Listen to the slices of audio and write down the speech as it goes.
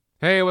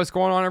Hey, what's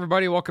going on,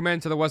 everybody? Welcome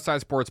into the West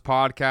Side Sports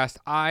Podcast.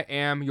 I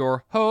am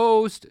your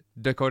host,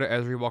 Dakota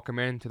Esri. Welcome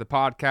into the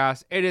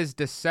podcast. It is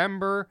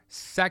December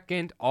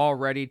 2nd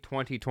already,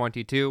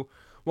 2022.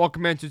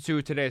 Welcome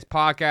into today's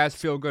podcast,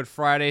 Feel Good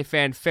Friday,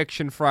 Fan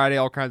Fiction Friday,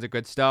 all kinds of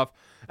good stuff.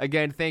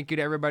 Again, thank you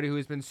to everybody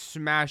who's been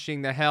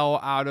smashing the hell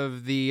out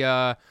of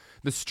the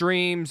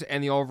streams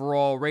and the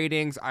overall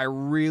ratings. I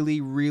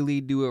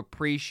really do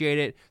appreciate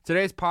it.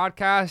 Today's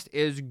podcast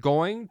is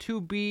going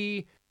to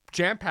be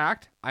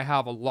jam-packed. I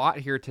have a lot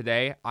here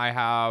today. I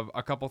have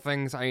a couple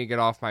things I need to get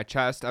off my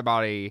chest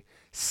about a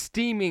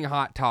steaming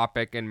hot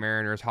topic in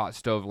Mariners hot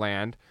stove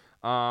land.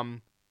 I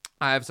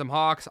have some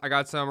Hawks. I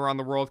got some around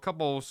the world,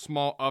 couple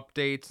small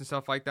updates and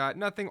stuff like that.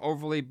 Nothing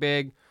overly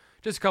big,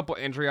 just a couple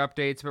injury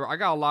updates. But I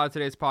got a lot of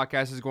today's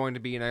podcast is going to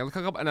be,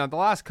 the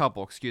last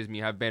couple,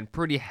 have been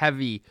pretty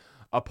heavy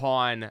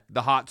upon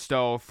the hot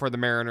stove for the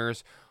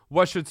Mariners.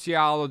 What should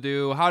Seattle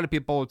do? How do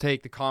people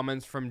take the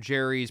comments from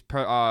Jerry's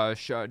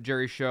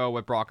show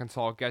with Brock and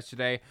Saulk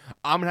yesterday?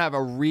 I'm going to have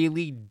a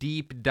really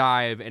deep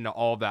dive into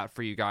all of that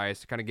for you guys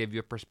to kind of give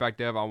you a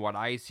perspective on what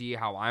I see,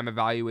 how I'm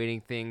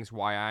evaluating things,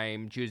 why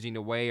I'm choosing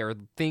the way or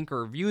think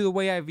or view the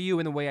way I view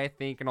and the way I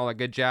think and all that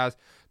good jazz.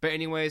 But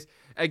anyways,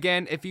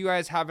 again, if you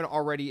guys haven't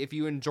already, if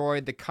you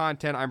enjoyed the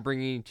content I'm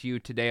bringing to you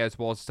today as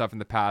well as stuff in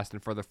the past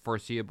and for the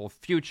foreseeable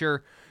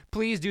future,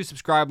 please do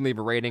subscribe and leave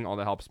a rating. All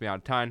that helps me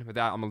out a ton. With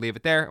that, I'm going to leave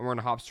it there, and we're going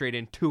to hop straight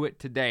into it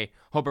today.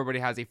 Hope everybody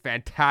has a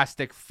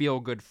fantastic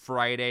Feel-Good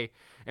Friday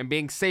and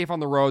being safe on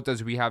the roads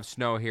as we have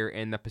snow here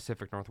in the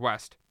Pacific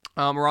Northwest.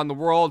 Around the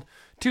world,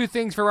 two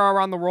things for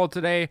around the world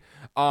today.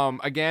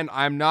 Again,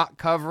 I'm not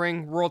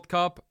covering World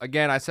Cup.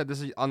 Again, I said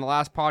this on the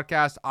last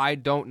podcast. I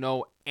don't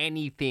know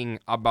anything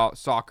about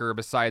soccer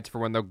besides for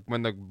when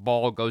the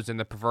ball goes in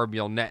the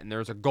proverbial net and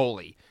there's a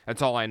goalie.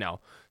 That's all I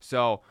know.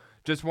 So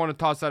just want to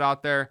toss that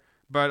out there.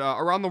 But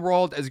around the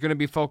world is going to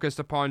be focused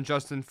upon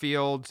Justin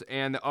Fields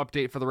and the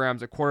update for the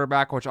Rams at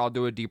quarterback, which I'll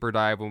do a deeper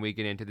dive when we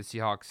get into the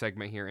Seahawks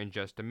segment here in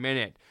just a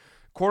minute.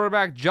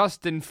 Quarterback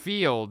Justin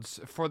Fields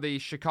for the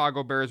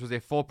Chicago Bears was a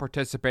full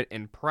participant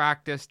in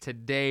practice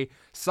today.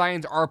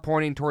 Signs are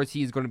pointing towards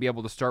he's going to be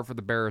able to start for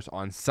the Bears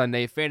on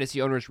Sunday.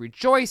 Fantasy owners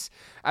rejoice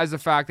as the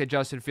fact that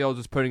Justin Fields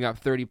was putting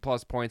up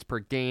 30-plus points per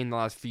game the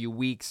last few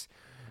weeks.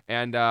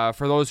 And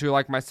for those who,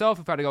 like myself,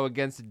 have had to go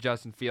against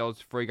Justin Fields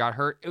before he got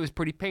hurt, it was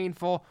pretty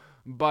painful.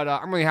 But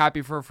I'm really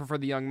happy for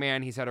the young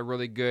man. He's had a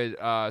really good,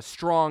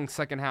 strong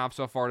second half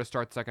so far to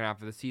start the second half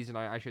of the season,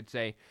 I should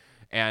say.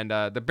 And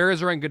the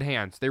Bears are in good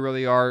hands. They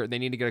really are. They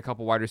need to get a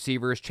couple wide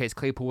receivers. Chase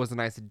Claypool was a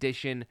nice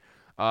addition.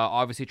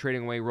 Obviously,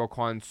 trading away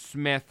Roquan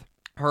Smith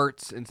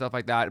hurts and stuff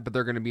like that. But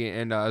they're going to be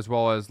in as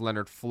well as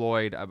Leonard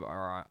Floyd.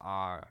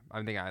 I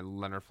think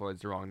Leonard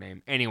Floyd's the wrong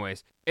name.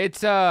 Anyways,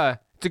 it's a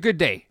good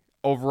day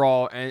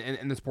overall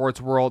in the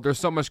sports world. There's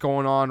so much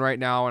going on right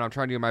now, and I'm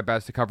trying to do my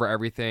best to cover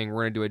everything.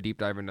 We're going to do a deep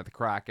dive into the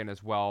Kraken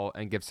as well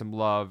and give some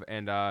love.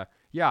 And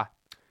yeah,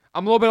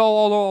 I'm a little bit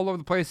all over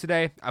the place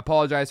today. I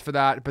apologize for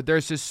that, but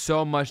there's just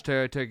so much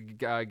to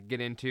get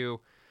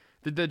into.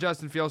 The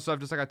Justin Fields stuff,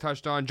 just like I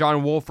touched on.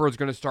 John Wolford is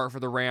going to start for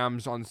the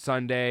Rams on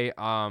Sunday.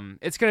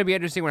 It's going to be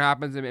interesting what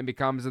happens and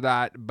becomes of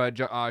that, but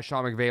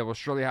Sean McVay will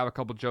surely have a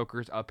couple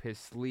jokers up his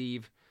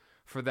sleeve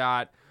for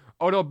that.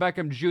 Odell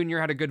Beckham Jr.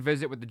 had a good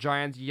visit with the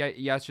Giants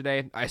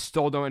yesterday. I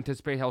still don't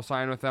anticipate he'll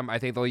sign with them. I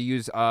think they'll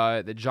use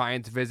the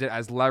Giants' visit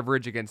as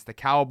leverage against the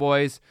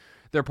Cowboys.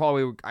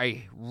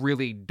 I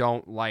really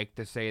don't like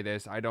to say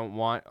this. I don't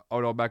want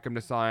Odell Beckham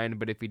to sign,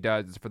 but if he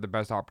does, it's for the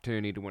best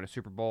opportunity to win a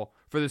Super Bowl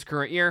for this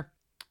current year.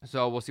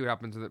 So we'll see what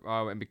happens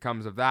and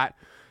becomes of that.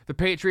 The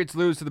Patriots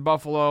lose to the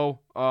Buffalo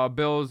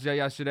Bills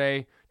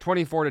yesterday,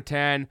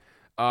 24-10.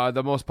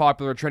 The most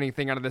popular trending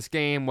thing out of this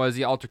game was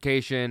the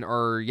altercation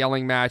or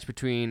yelling match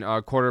between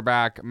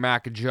quarterback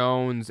Mac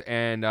Jones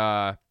and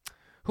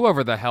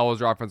whoever the hell is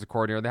their offensive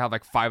coordinator. They have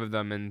like 5 of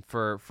them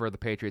for the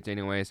Patriots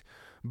anyways.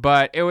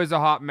 But it was a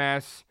hot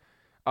mess.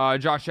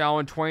 Josh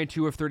Allen,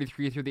 22 of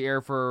 33 through the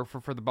air for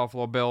the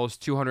Buffalo Bills,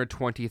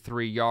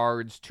 223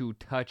 yards, 2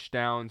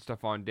 touchdowns.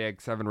 Stephon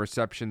Diggs, 7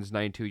 receptions,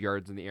 92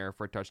 yards in the air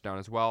for a touchdown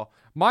as well.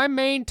 My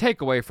main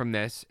takeaway from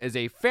this is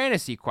a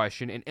fantasy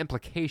question and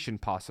implication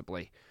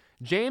possibly.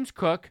 James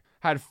Cook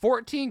had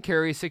 14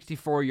 carries,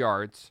 64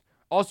 yards.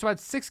 Also had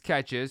 6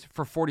 catches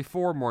for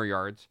 44 more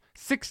yards.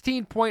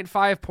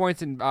 16.5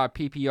 points in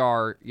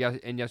PPR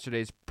in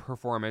yesterday's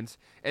performance.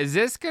 Is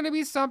this going to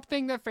be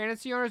something that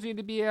fantasy owners need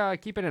to be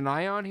keeping an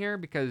eye on here?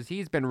 Because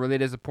he's been really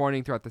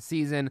disappointing throughout the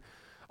season.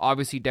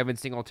 Obviously, Devin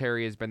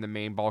Singletary has been the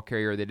main ball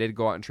carrier. They did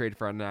go out and trade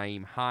for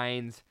Nyheim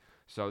Hines.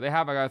 So they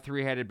have a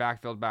 3-headed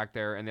backfield back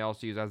there, and they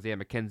also use Isaiah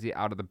McKenzie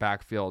out of the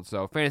backfield.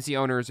 So fantasy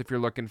owners, if you're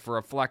looking for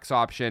a flex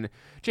option,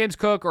 James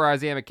Cook or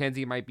Isaiah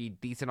McKenzie might be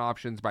decent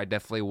options, but I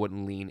definitely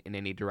wouldn't lean in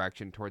any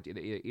direction towards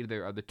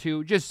either of the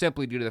two, just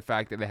simply due to the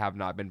fact that they have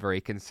not been very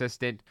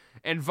consistent.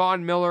 And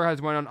Von Miller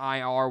has went on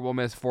IR, will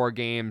miss 4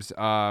 games.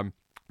 For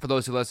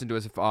those who listen to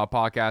his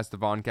podcast, the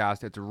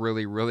Voncast, it's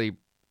really, really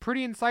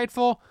pretty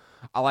insightful.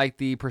 I like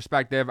the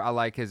perspective. I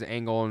like his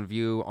angle and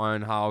view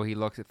on how he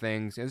looks at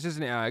things. It's just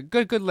a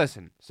good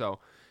listen. So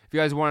If you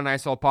guys want a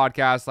nice little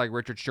podcast like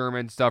Richard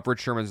Sherman stuff,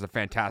 Rich Sherman's a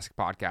fantastic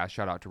podcast.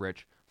 Shout out to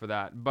Rich for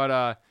that.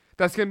 But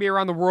that's going to be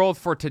around the world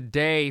for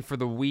today, for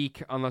the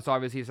week, unless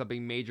obviously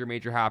something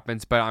major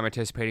happens. But I'm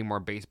anticipating more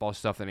baseball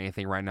stuff than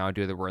anything right now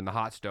due to that we're in the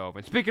hot stove.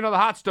 And speaking of the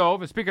hot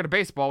stove, and speaking of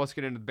baseball, let's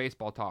get into the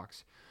baseball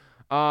talks.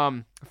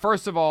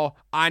 First of all,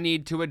 I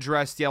need to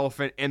address the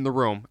elephant in the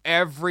room.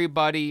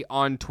 Everybody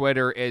on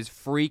Twitter is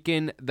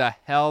freaking the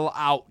hell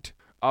out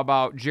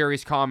about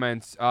Jerry's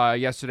comments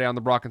yesterday on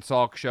the Brock and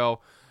Saulk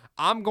show.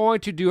 I'm going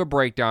to do a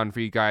breakdown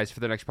for you guys for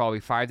the next probably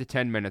 5 to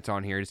 10 minutes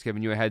on here, just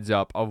giving you a heads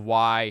up of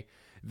why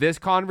this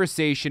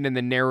conversation and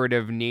the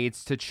narrative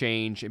needs to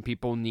change and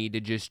people need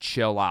to just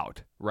chill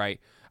out, right?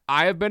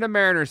 I have been a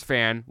Mariners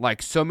fan,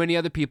 like so many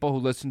other people who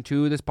listen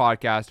to this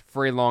podcast,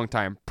 for a long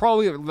time.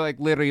 Probably like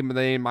literally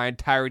my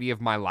entirety of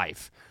my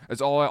life.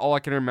 That's all I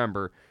can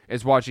remember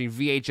is watching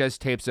VHS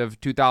tapes of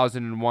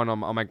 2001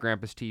 on my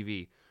grandpa's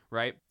TV,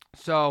 right?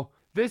 So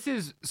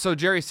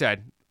Jerry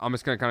said, I'm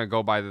just going to kind of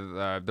go by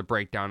the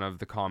breakdown of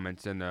the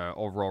comments and the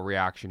overall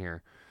reaction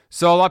here.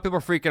 So a lot of people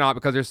are freaking out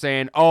because they're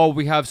saying, oh,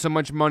 we have so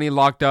much money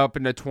locked up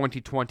into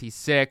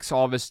 2026,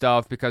 all this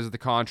stuff because of the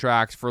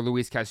contracts for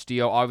Luis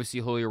Castillo,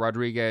 obviously Julio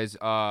Rodriguez,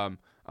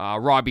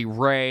 Robbie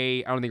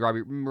Ray. I don't think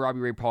Robbie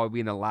Ray probably be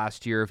in the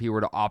last year if he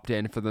were to opt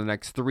in for the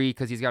next 3,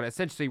 because he's got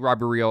essentially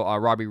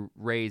Robbie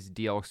Ray's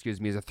deal,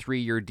 is a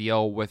 3-year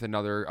deal with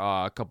another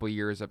couple of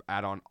years of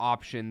add-on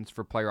options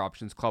for player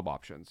options, club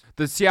options.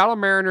 The Seattle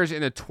Mariners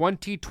in the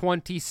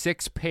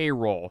 2026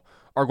 payroll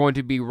are going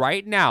to be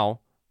right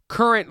now,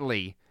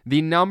 currently,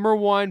 the number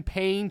 1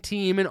 paying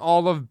team in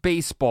all of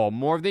baseball,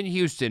 more than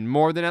Houston,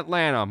 more than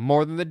Atlanta,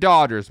 more than the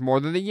Dodgers, more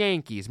than the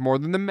Yankees, more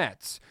than the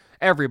Mets.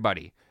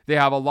 Everybody. They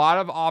have a lot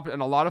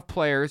of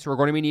players who are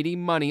going to be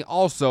needing money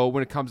also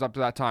when it comes up to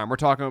that time. We're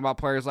talking about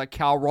players like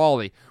Cal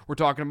Raleigh. We're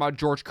talking about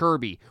George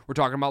Kirby. We're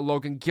talking about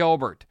Logan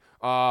Gilbert.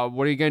 What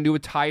are you going to do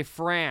with Ty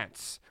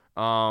France?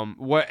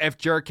 What if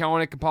Jared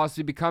Kelenic can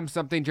possibly become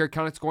something? Jared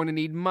Kelenic's going to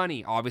need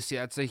money. Obviously,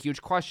 that's a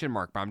huge question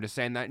mark, but I'm just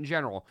saying that in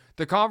general.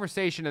 The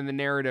conversation and the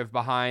narrative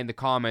behind the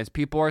comments,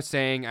 people are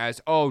saying as,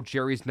 oh,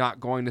 Jerry's not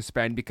going to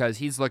spend because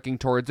he's looking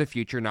towards the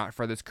future, not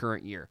for this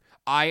current year.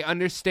 I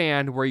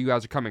understand where you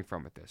guys are coming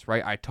from with this,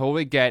 right? I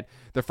totally get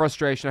the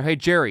frustration of, hey,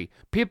 Jerry,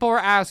 people are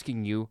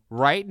asking you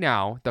right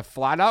now, the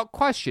flat-out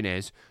question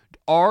is,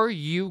 are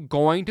you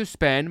going to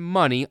spend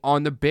money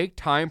on the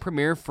big-time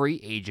premier free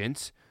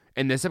agents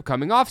in this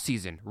upcoming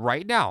offseason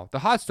right now? The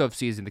hot stove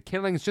season. The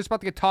kindling is just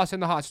about to get tossed in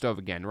the hot stove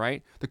again,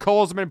 right? The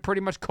coals have been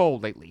pretty much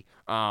cold lately.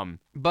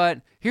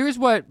 But here's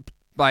what,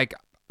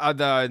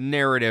 the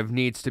narrative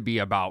needs to be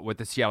about with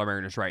the Seattle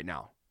Mariners right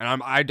now.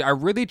 And I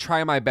really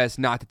try my best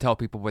not to tell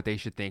people what they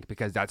should think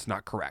because that's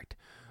not correct.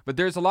 But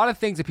there's a lot of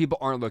things that people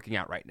aren't looking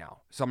at right now.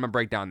 So I'm going to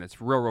break down this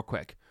real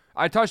quick.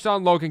 I touched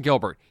on Logan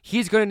Gilbert.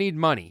 He's going to need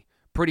money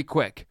pretty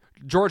quick.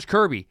 George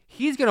Kirby,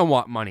 he's going to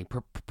want money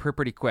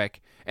pretty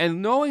quick.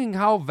 And knowing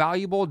how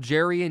valuable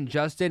Jerry and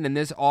Justin and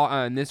this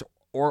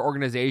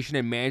organization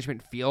and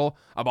management feel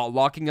about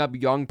locking up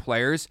young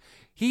players,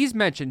 he's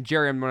mentioned,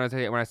 Jerry,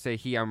 when I say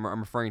he, I'm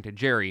referring to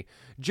Jerry.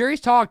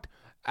 Jerry's talked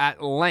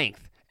at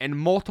length and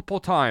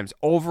multiple times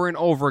over and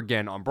over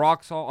again on the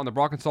Brock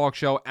and Saulk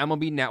show,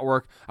 MLB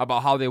Network,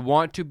 about how they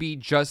want to be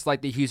just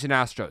like the Houston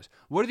Astros.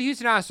 What do the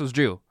Houston Astros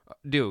do?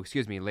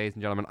 Excuse me, ladies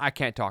and gentlemen. I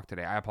can't talk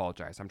today. I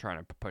apologize. I'm trying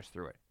to push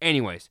through it.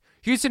 Anyways,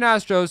 Houston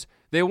Astros,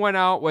 they went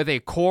out with a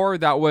core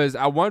that was,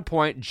 at one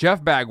point,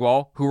 Jeff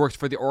Bagwell, who works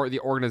for the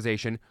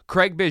organization,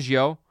 Craig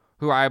Biggio,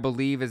 who I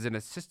believe is an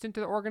assistant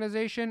to the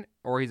organization,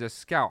 or he's a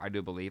scout, I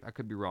do believe. I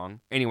could be wrong.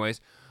 Anyways,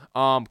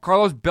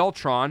 Carlos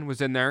Beltran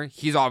was in there.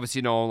 He's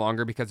obviously no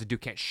longer because the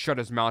dude can't shut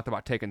his mouth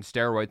about taking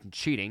steroids and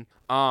cheating.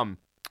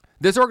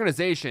 This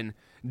organization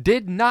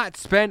did not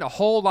spend a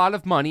whole lot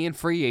of money in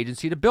free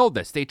agency to build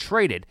this. They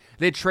traded.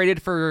 They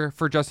traded for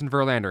Justin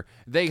Verlander.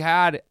 They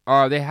had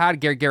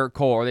Garrett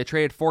Cole, or they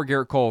traded for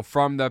Garrett Cole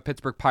from the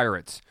Pittsburgh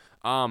Pirates.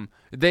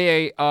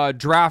 They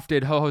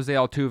drafted Jose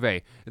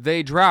Altuve.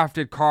 They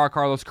drafted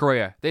Carlos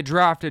Correa. They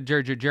drafted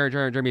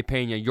Jeremy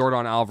Pena,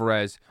 Yordan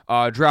Alvarez.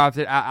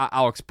 Drafted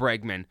Alex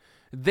Bregman.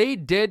 They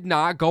did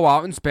not go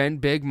out and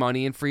spend big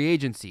money in free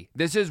agency.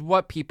 This is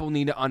what people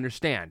need to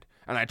understand.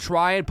 And I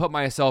try and put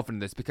myself in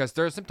this because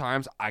there's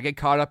sometimes I get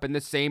caught up in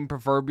the same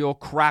proverbial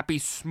crappy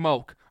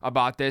smoke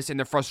about this and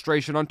the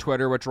frustration on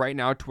Twitter, which right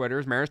now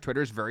Mariners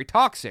Twitter is very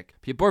toxic.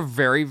 People are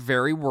very,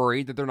 very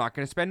worried that they're not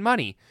going to spend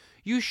money.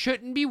 You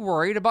shouldn't be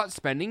worried about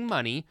spending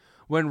money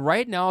when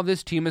right now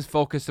this team is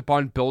focused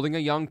upon building a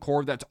young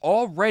core that's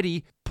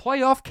already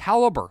playoff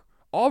caliber.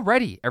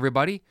 Already,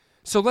 everybody.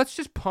 So let's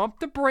just pump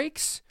the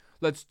brakes.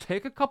 Let's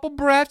take a couple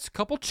breaths,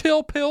 couple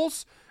chill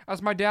pills.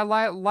 As my dad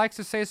likes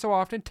to say so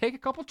often, take a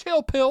couple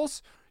chill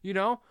pills. You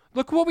know,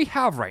 look what we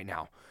have right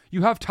now.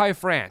 You have Ty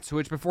France,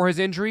 which before his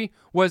injury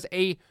was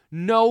a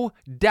no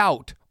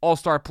doubt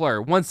all-star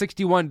player.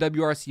 161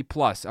 WRC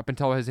plus up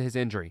until his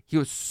injury. He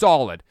was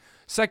solid.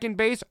 Second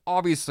base,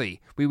 obviously,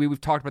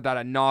 we've talked about that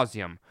ad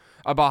nauseum,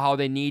 about how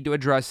they need to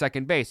address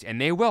second base, and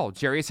they will.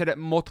 Jerry said it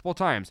multiple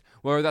times,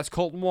 whether that's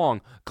Colton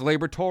Wong,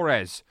 Gleyber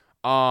Torres,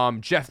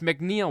 Jeff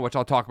McNeil, which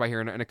I'll talk about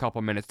here in a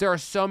couple minutes. There are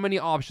so many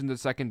options at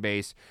second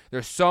base.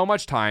 There's so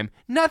much time.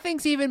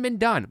 Nothing's even been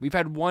done. We've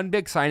had one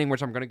big signing,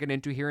 which I'm going to get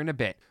into here in a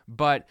bit.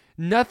 But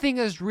nothing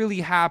has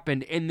really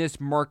happened in this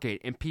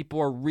market, and people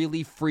are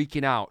really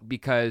freaking out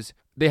because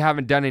they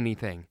haven't done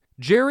anything.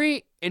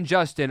 Jerry and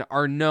Justin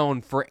are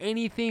known for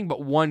anything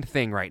but one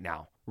thing right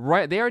now.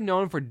 Right? They are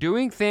known for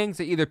doing things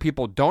that either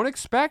people don't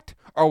expect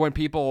or when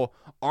people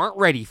aren't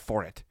ready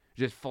for it.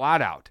 Just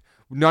flat out.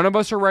 None of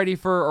us are ready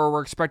for or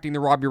were expecting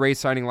the Robbie Ray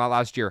signing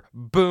last year.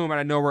 Boom, out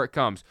of nowhere it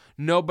comes.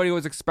 Nobody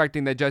was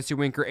expecting the Jesse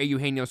Winker,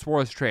 Eugenio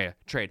Suarez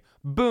trade.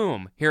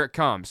 Boom, here it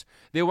comes.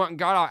 They went and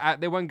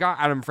got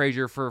Adam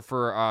Frazier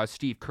for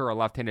Steve Kerr, a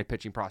left-handed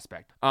pitching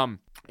prospect. And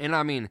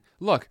I mean,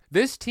 look,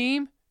 this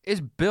team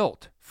is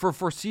built for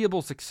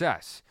foreseeable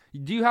success.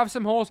 Do you have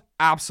some holes?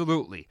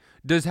 Absolutely.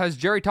 Has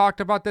Jerry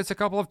talked about this a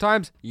couple of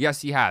times?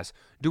 Yes, he has.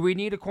 Do we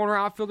need a corner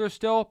outfielder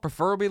still,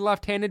 preferably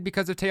left-handed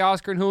because of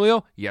Teoscar and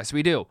Julio? Yes,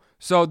 we do.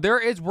 So there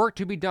is work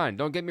to be done.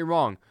 Don't get me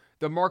wrong.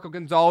 The Marco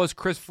Gonzalez,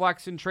 Chris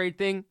Flexen trade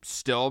thing,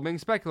 still being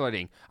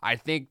speculating. I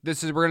think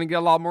we're going to get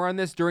a lot more on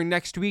this during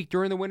next week,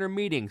 during the winter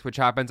meetings, which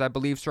happens, I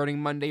believe,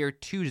 starting Monday or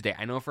Tuesday.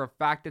 I know for a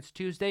fact it's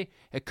Tuesday.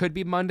 It could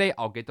be Monday.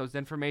 I'll get those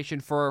information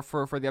for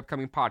the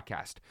upcoming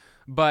podcast.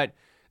 But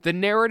the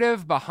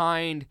narrative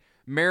behind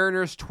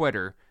Mariners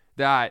Twitter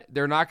that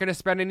they're not going to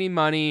spend any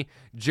money.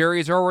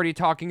 Jerry's already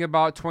talking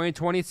about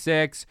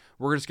 2026.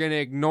 We're just going to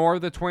ignore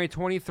the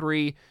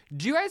 2023.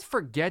 Do you guys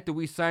forget that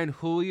we signed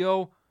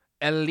Julio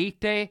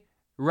Elite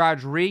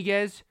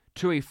Rodriguez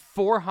to a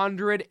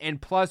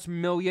 $400+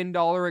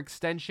 million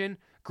extension?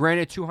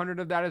 Granted, 200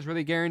 of that is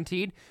really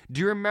guaranteed.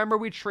 Do you remember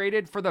we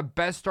traded for the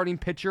best starting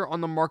pitcher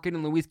on the market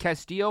in Luis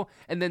Castillo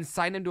and then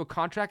signed him to a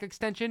contract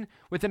extension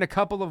within a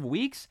couple of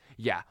weeks?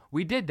 Yeah,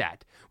 we did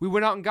that. We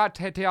went out and got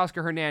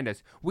Teoscar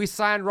Hernandez. We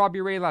signed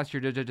Robbie Ray last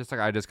year, just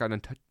like I just got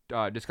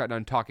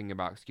done talking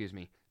about. Excuse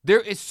me.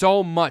 There is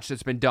so much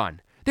that's been done.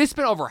 They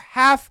spent over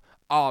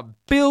 $500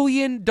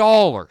 million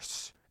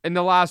in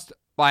the last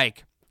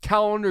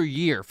calendar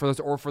year for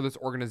this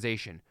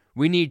organization.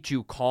 We need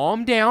to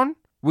calm down.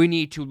 We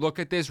need to look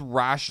at this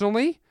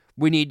rationally.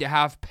 We need to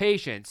have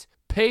patience.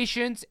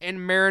 Patience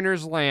in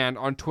Mariners land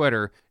on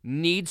Twitter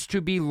needs to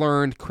be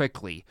learned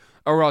quickly,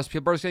 or else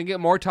people are just going to get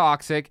more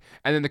toxic,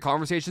 and then the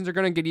conversations are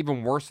going to get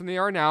even worse than they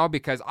are now,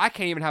 because I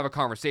can't even have a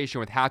conversation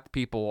with half the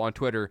people on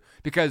Twitter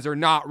because they're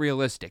not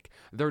realistic.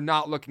 They're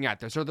not looking at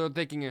this, or they're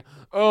thinking,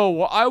 oh,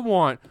 well, I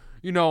want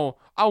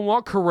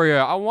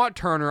Correa, I want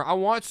Turner, I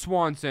want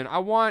Swanson, I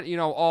want,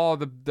 all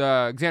the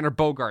Xander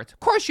Bogaerts. Of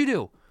course you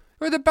do.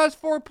 They're the best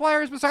four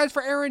players besides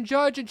for Aaron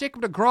Judge and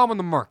Jacob deGrom on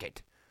the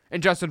market.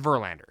 And Justin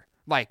Verlander.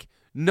 I'm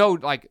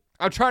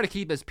trying to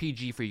keep this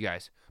PG for you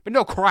guys. But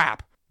no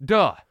crap.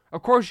 Duh.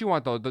 Of course you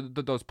want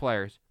those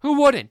players.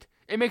 Who wouldn't?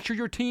 It makes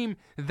your team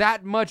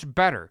that much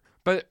better.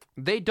 But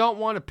they don't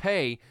want to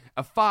pay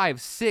a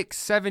 5, 6,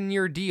 7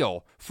 year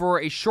deal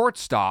for a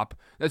shortstop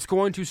that's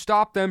going to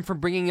stop them from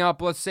bringing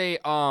up, let's say,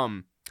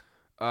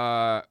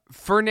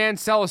 Fernand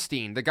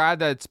Celestine, the guy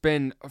that's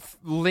been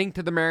linked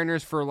to the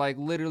Mariners for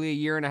literally a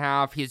year and a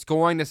half. He's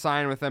going to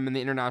sign with them in the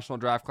international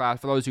draft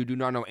class. For those who do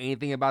not know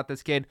anything about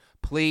this kid,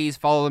 please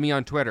follow me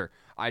on Twitter.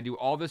 I do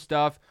all this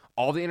stuff,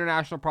 all the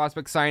international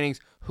prospect signings,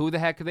 who the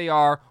heck they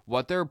are,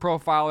 what their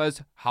profile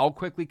is, how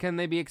quickly can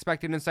they be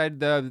expected inside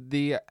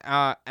the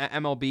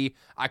MLB.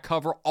 I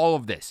cover all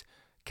of this.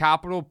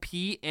 Capital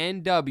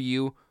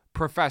PNW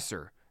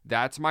Professor.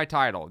 That's my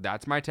title.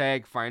 That's my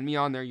tag. Find me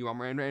on there. You want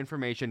more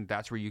information,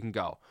 that's where you can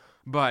go.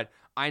 But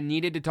I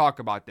needed to talk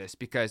about this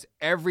because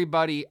I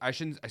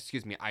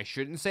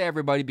shouldn't say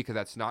everybody because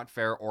that's not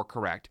fair or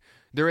correct.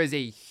 There is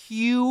a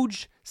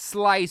huge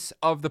slice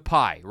of the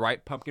pie,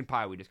 right? Pumpkin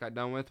pie we just got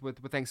done with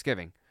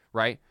Thanksgiving,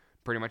 right?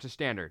 Pretty much a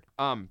standard.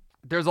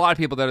 There's a lot of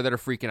people that are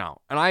freaking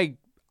out. And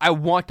I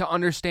want to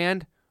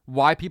understand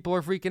why people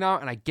are freaking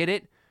out, and I get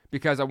it.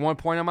 Because at one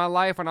point in my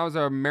life, when I was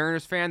a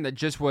Mariners fan that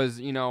just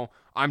was,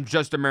 I'm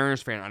just a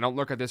Mariners fan. I don't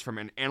look at this from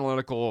an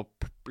analytical,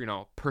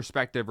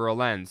 perspective or a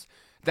lens.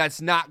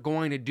 That's not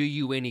going to do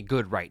you any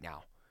good right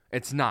now.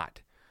 It's not.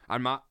 I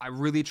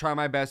really try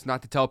my best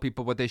not to tell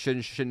people what they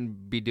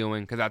shouldn't be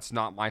doing, because that's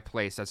not my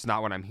place. That's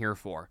not what I'm here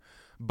for.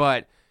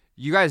 But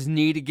you guys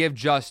need to give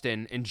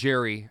Justin and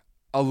Jerry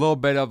a little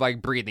bit of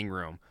breathing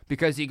room,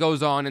 because he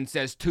goes on and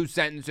says 2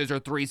 sentences or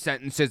 3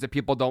 sentences that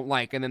people don't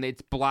like, and then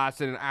it's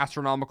blasted in an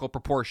astronomical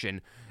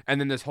proportion,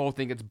 and then this whole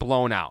thing gets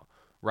blown out,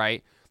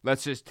 right?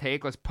 Let's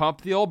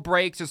pump the old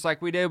brakes, just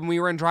like we did when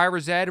we were in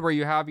driver's ed, where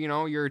you have,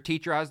 your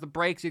teacher has the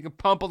brakes. You can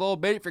pump a little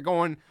bit. If you're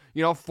going,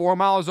 4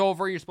 miles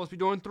over, you're supposed to be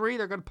doing 3,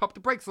 they're going to pump the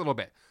brakes a little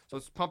bit. So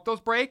let's pump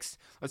those brakes.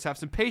 Let's have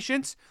some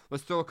patience.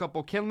 Let's throw a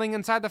couple kindling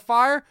inside the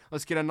fire.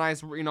 Let's get a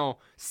nice,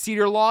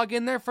 cedar log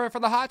in there for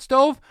the hot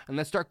stove, and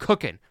let's start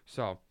cooking.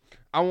 So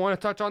I want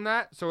to touch on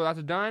that. So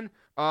that's done.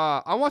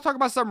 I want to talk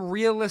about some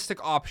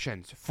realistic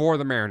options for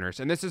the Mariners.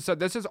 And this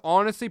is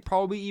honestly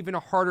probably even a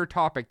harder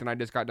topic than I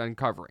just got done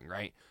covering,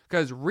 right?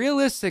 Because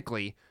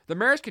realistically, the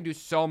Mariners can do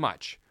so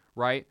much,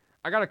 right?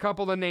 I got a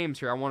couple of names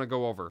here I want to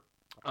go over.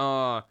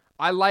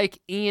 I like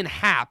Ian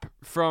Happ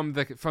from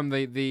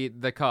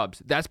the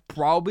Cubs. That's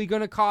probably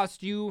going to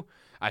cost you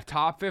a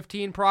top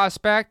 15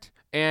 prospect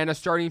and a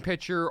starting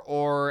pitcher,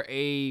 or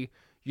a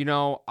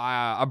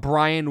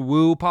Brian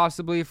Wu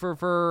possibly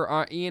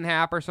for Ian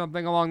Happ or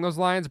something along those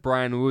lines.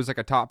 Brian Wu is like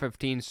a top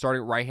 15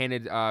 starting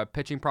right-handed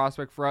pitching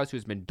prospect for us,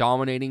 who's been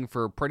dominating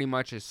for pretty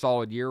much a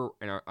solid year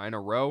in a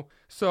row.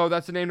 So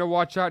that's a name to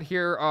watch out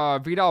here.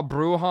 Vidal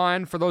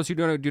Brujan, for those who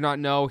do not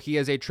know, he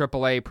is a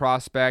AAA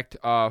prospect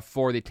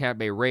for the Tampa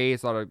Bay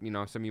Rays. A lot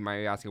of some of you might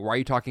be asking, why are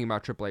you talking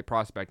about AAA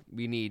prospect?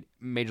 We need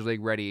Major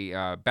League ready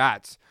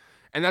bats.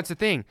 And that's the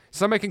thing.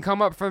 Somebody can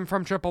come up from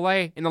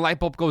AAA and the light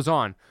bulb goes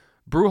on.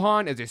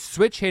 Brujan is a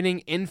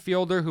switch-hitting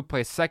infielder who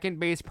plays second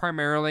base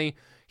primarily.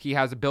 He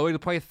has ability to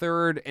play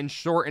third and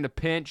short in a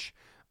pinch.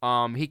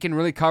 He can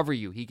really cover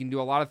you. He can do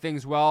a lot of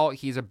things well.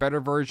 He's a better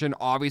version,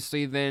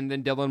 obviously, than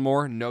Dylan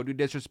Moore. No due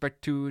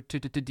disrespect to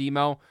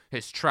Demo.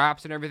 His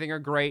traps and everything are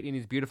great, and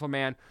he's a beautiful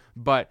man.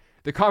 But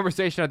the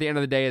conversation at the end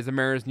of the day is the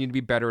Mariners need to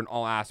be better in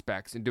all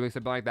aspects, and doing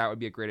something like that would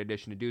be a great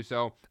addition to do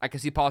so. I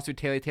can see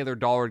possibly Taylor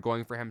Dollard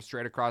going for him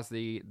straight across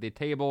the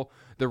table.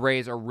 The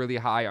Rays are really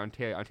high on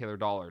Taylor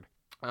Dollard.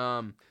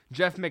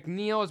 Jeff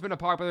McNeil has been a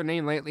popular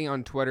name lately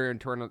on Twitter and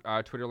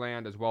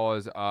Twitterland, as well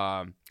as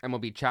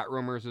MLB chat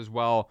rumors as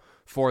well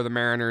for the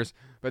Mariners.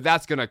 But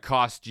that's going to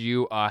cost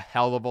you a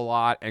hell of a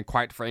lot, and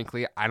quite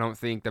frankly, I don't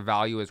think the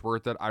value is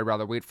worth it. I'd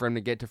rather wait for him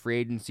to get to free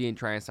agency and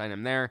try and sign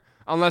him there.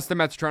 Unless the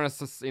Mets are trying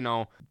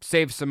to,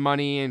 save some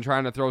money and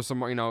trying to throw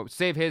some,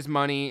 save his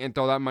money and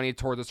throw that money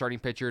towards a starting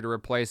pitcher to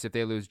replace if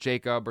they lose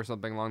Jacob or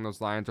something along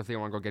those lines. Or if they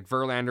want to go get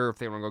Verlander, if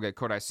they want to go get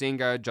Kodai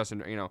Senga,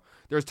 Justin,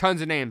 there's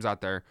tons of names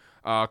out there.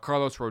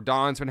 Carlos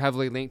Rodon's been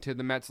heavily linked to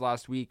the Mets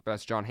last week, but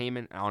that's John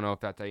Heyman. I don't know if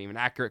that's even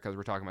accurate because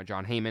we're talking about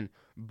John Heyman.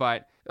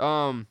 But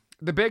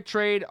the big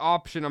trade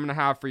option I'm going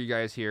to have for you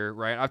guys here,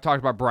 right? I've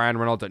talked about Brian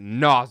Reynolds ad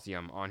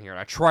nauseum on here.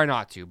 I try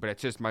not to, but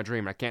it's just my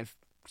dream. I can't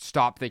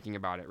stop thinking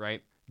about it,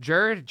 right?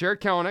 Jared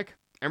Kelenic,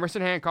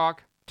 Emerson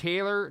Hancock,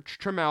 Taylor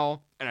Trammell,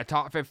 and a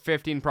top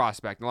 15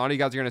 prospect. And a lot of you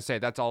guys are going to say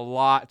that's a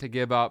lot to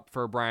give up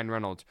for Brian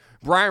Reynolds.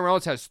 Brian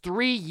Reynolds has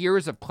 3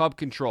 years of club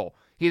control.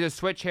 He's a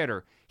switch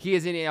hitter. He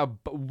is in a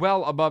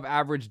well above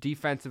average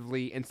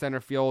defensively in center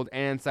field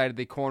and inside of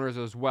the corners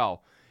as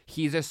well.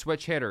 He's a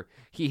switch hitter.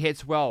 He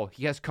hits well.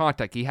 He has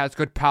contact. He has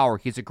good power.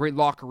 He's a great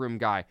locker room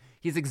guy.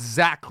 He's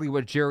exactly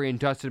what Jerry and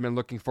Dustin have been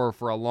looking for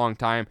a long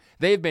time.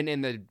 They've been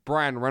in the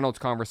Brian Reynolds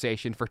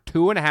conversation for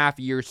 2.5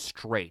 years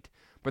straight.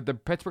 But the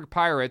Pittsburgh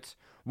Pirates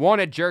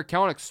wanted Jared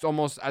Kelenic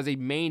almost as a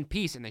main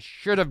piece, and they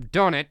should have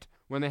done it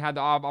when they had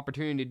the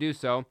opportunity to do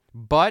so.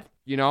 But,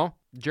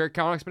 Jared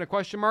Kelenic's been a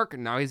question mark,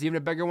 and now he's even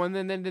a bigger one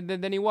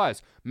than he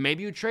was.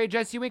 Maybe you trade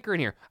Jesse Winker in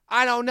here.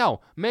 I don't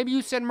know. Maybe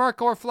you send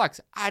Marco or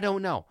Flex. I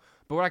don't know.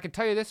 But what I can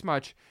tell you this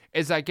much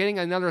is that getting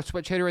another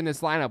switch hitter in this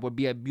lineup would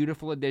be a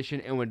beautiful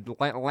addition and would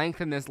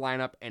lengthen this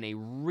lineup in a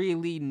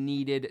really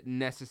needed,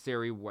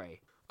 necessary way.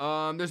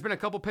 There's been a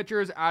couple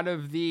pitchers out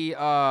of the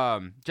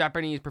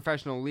Japanese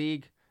Professional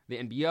League, the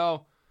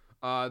NBO.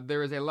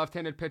 There is a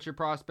left-handed pitcher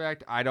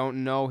prospect. I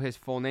don't know his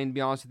full name, to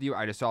be honest with you.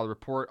 I just saw the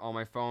report on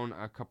my phone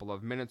a couple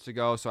of minutes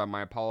ago, so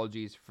my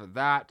apologies for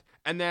that.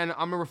 And then I'm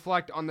going to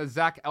reflect on the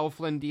Zach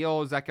Eflin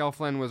deal. Zach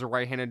Eflin was a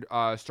right-handed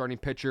starting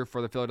pitcher for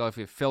the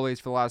Philadelphia Phillies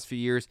for the last few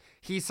years.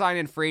 He signed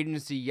in free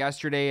agency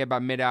yesterday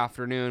about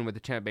mid-afternoon with the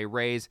Tampa Bay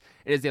Rays.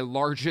 It is the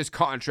largest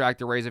contract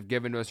the Rays have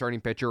given to a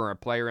starting pitcher or a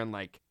player in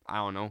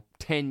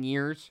 10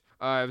 years.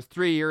 It was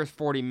 3 years,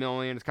 $40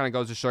 million. It kind of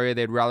goes to show you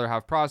they'd rather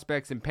have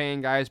prospects than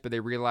paying guys, but they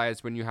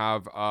realized when you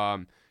have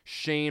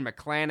Shane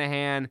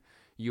McClanahan,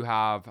 you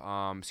have,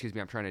 I'm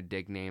trying to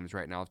dig names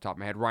right now off the top of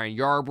my head, Ryan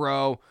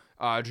Yarbrough,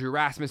 Drew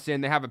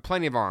Rasmussen. They have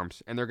plenty of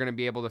arms, and they're going to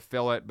be able to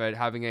fill it, but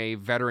having a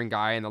veteran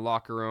guy in the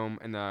locker room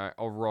and the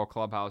overall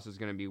clubhouse is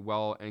going to be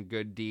well and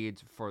good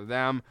deeds for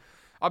them.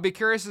 I'll be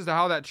curious as to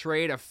how that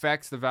trade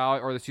affects the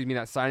value,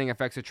 that signing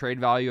affects the trade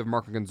value of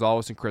Marco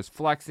Gonzalez and Chris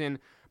Flexen.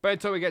 But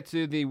until we get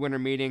to the winter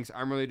meetings,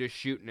 I'm really just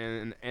shooting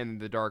in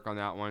the dark on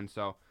that one.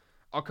 So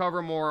I'll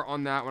cover more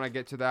on that when I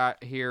get to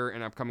that here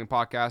in upcoming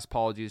podcasts.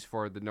 Apologies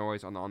for the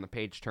noise on the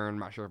page turn. I'm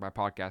not sure if my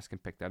podcast can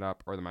pick that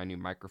up or my new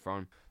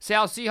microphone.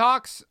 Seattle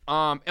Seahawks.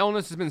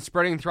 Illness has been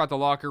spreading throughout the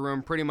locker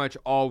room pretty much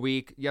all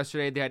week.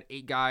 Yesterday they had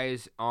 8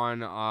 guys on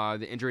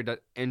the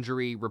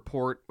injury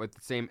report with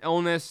the same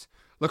illness.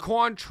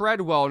 Laquan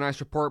Treadwell, nice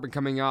report been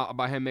coming out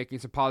about him making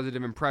some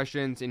positive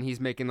impressions, and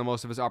he's making the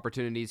most of his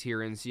opportunities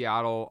here in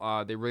Seattle.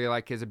 They really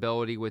like his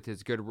ability with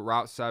his good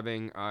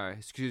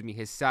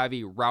his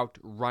savvy route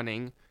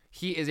running.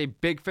 He is a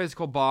big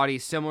physical body,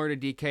 similar to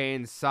DK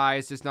in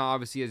size, just not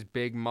obviously as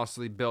big,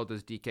 muscly built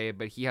as DK,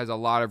 but he has a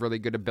lot of really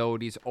good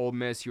abilities. Ole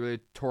Miss, he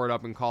really tore it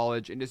up in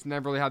college, and just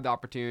never really had the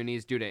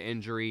opportunities due to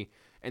injury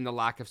and the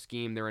lack of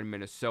scheme there in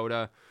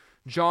Minnesota.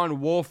 John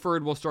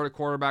Wolford will start at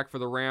quarterback for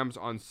the Rams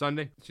on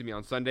Sunday.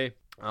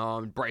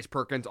 Bryce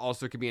Perkins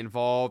also could be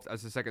involved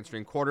as the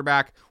second-string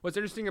quarterback. What's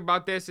interesting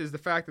about this is the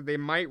fact that they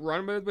might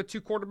run with 2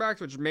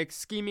 quarterbacks, which makes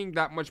scheming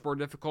that much more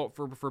difficult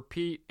for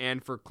Pete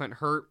and for Clint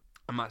Hurt.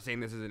 I'm not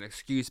saying this is an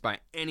excuse by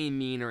any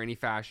mean or any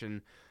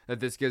fashion that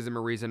this gives them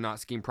a reason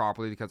not scheme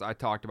properly, because I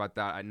talked about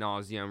that ad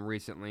nauseum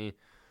recently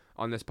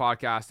on this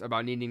podcast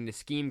about needing to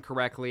scheme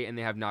correctly, and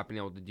they have not been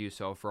able to do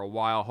so for a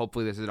while.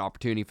 Hopefully this is an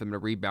opportunity for them to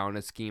rebound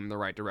and scheme in the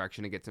right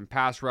direction and get some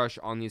pass rush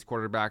on these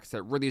quarterbacks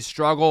that really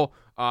struggle,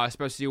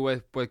 especially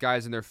with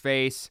guys in their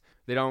face.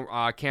 They don't.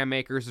 Cam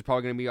Akers is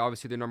probably going to be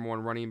obviously their number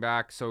one running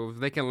back. So if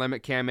they can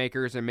limit Cam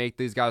Akers and make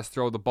these guys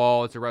throw the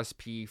ball, it's a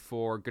recipe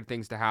for good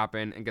things to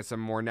happen and get some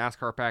more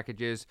NASCAR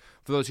packages.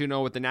 For those who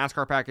know what the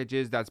NASCAR package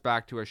is, that's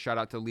back to a shout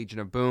out to Legion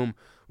of Boom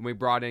when we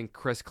brought in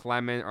Chris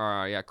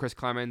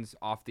Clemens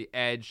off the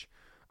edge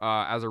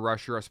as a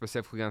rusher,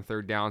 specifically on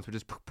third downs, which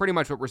is pretty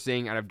much what we're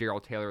seeing out of Darrell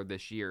Taylor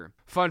this year.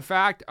 Fun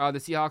fact, the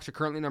Seahawks are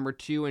currently number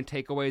 2 in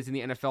takeaways in the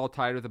NFL,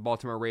 tied with the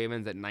Baltimore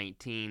Ravens at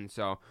 19.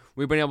 So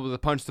we've been able to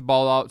punch the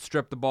ball out,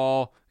 strip the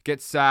ball,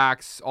 get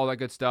sacks, all that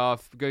good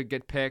stuff,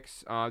 get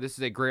picks. This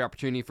is a great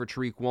opportunity for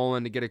Tariq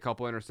Woolen to get a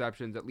couple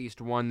interceptions, at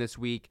least one this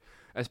week,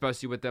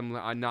 especially with them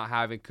not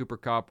having Cooper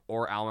Kupp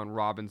or Allen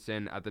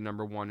Robinson at the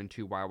number 1 and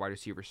 2 wide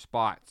receiver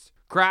spots.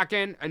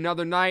 Kraken,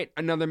 another night,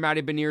 another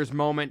Matty Beniers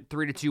moment,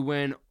 3-2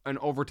 win in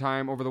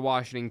overtime over the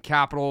Washington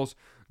Capitals.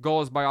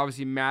 Goals by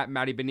obviously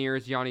Matty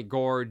Beniers, Yanni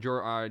Gore,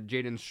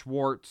 Jaden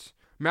Schwartz.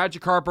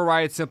 Magic carpet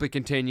ride simply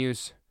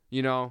continues.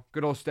 You know,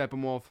 good old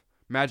Steppenwolf.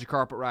 Magic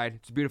carpet ride.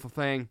 It's a beautiful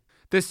thing.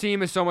 This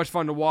team is so much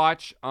fun to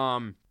watch.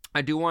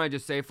 I do want to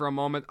just say for a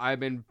moment, I've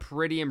been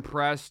pretty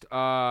impressed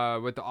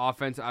with the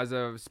offense,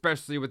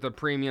 especially with the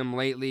premium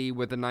lately,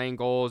 with the 9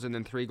 goals and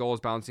then 3 goals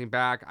bouncing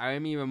back. I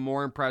am even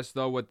more impressed,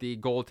 though, with the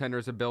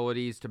goaltender's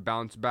abilities to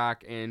bounce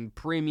back in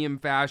premium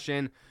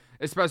fashion,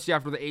 especially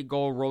after the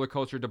 8-goal roller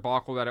coaster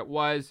debacle that it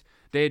was.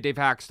 Dave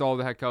Hackstall,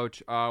 the head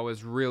coach,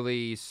 was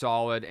really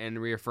solid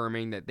and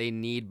reaffirming that they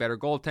need better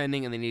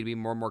goaltending and they need to be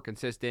more and more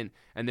consistent,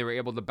 and they were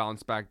able to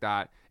bounce back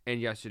that in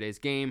yesterday's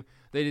game.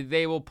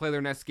 They will play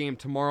their next game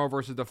tomorrow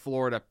versus the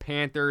Florida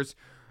Panthers.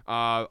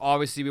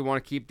 Obviously, we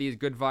want to keep these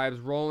good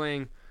vibes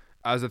rolling,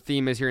 as the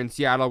theme is here in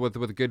Seattle with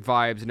good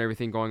vibes and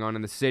everything going on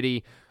in the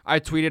city. I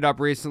tweeted up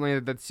recently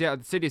that the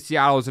city of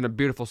Seattle is in a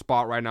beautiful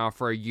spot right now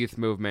for a youth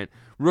movement.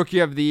 Rookie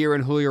of the Year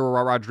in Julio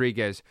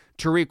Rodriguez.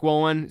 Tariq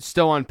Woolen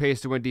still on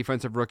pace to win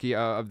Defensive Rookie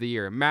of the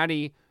Year.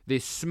 Matty, the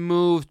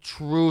smooth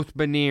truth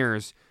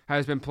Beniers,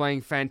 has been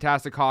playing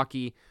fantastic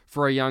hockey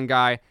for a young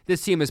guy.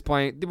 This team is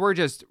playing. We're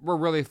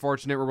really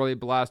fortunate. We're really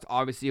blessed.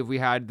 Obviously, if we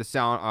had the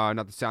Sonics,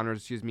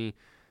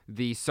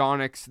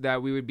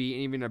 that we would be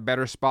in even a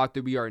better spot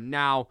than we are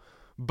now.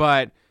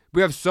 But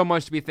we have so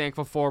much to be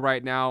thankful for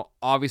right now.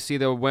 Obviously,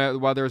 the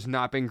weather has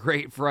not been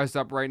great for us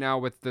up right now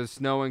with the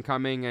snow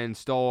incoming and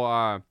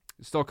still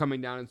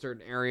coming down in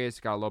certain areas.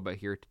 Got a little bit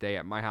here today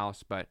at my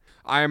house, but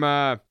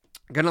I'm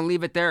going to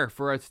leave it there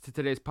for us to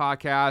today's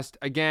podcast.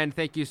 Again,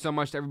 thank you so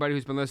much to everybody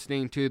who's been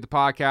listening to the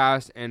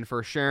podcast and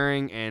for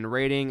sharing and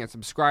rating and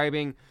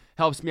subscribing.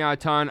 Helps me out a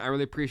ton. I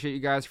really appreciate you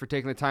guys for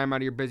taking the time out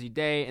of your busy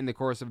day in the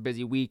course of a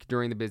busy week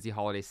during the busy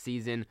holiday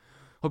season.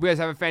 Hope you guys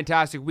have a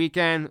fantastic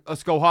weekend.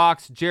 Let's go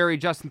Hawks. Jerry,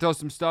 Justin, throw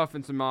some stuff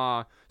and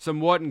some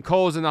wood and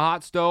coals in the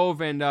hot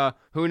stove. And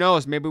who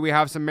knows, maybe we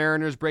have some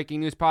Mariners breaking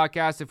news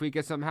podcast if we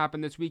get something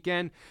happen this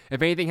weekend.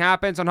 If anything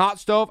happens on Hot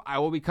Stove, I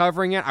will be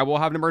covering it. I will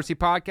have an Emergency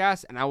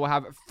podcast, and I will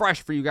have it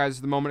fresh for you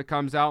guys the moment it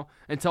comes out.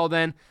 Until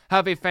then,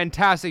 have a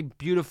fantastic,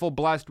 beautiful,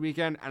 blessed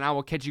weekend, and I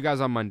will catch you guys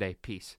on Monday. Peace.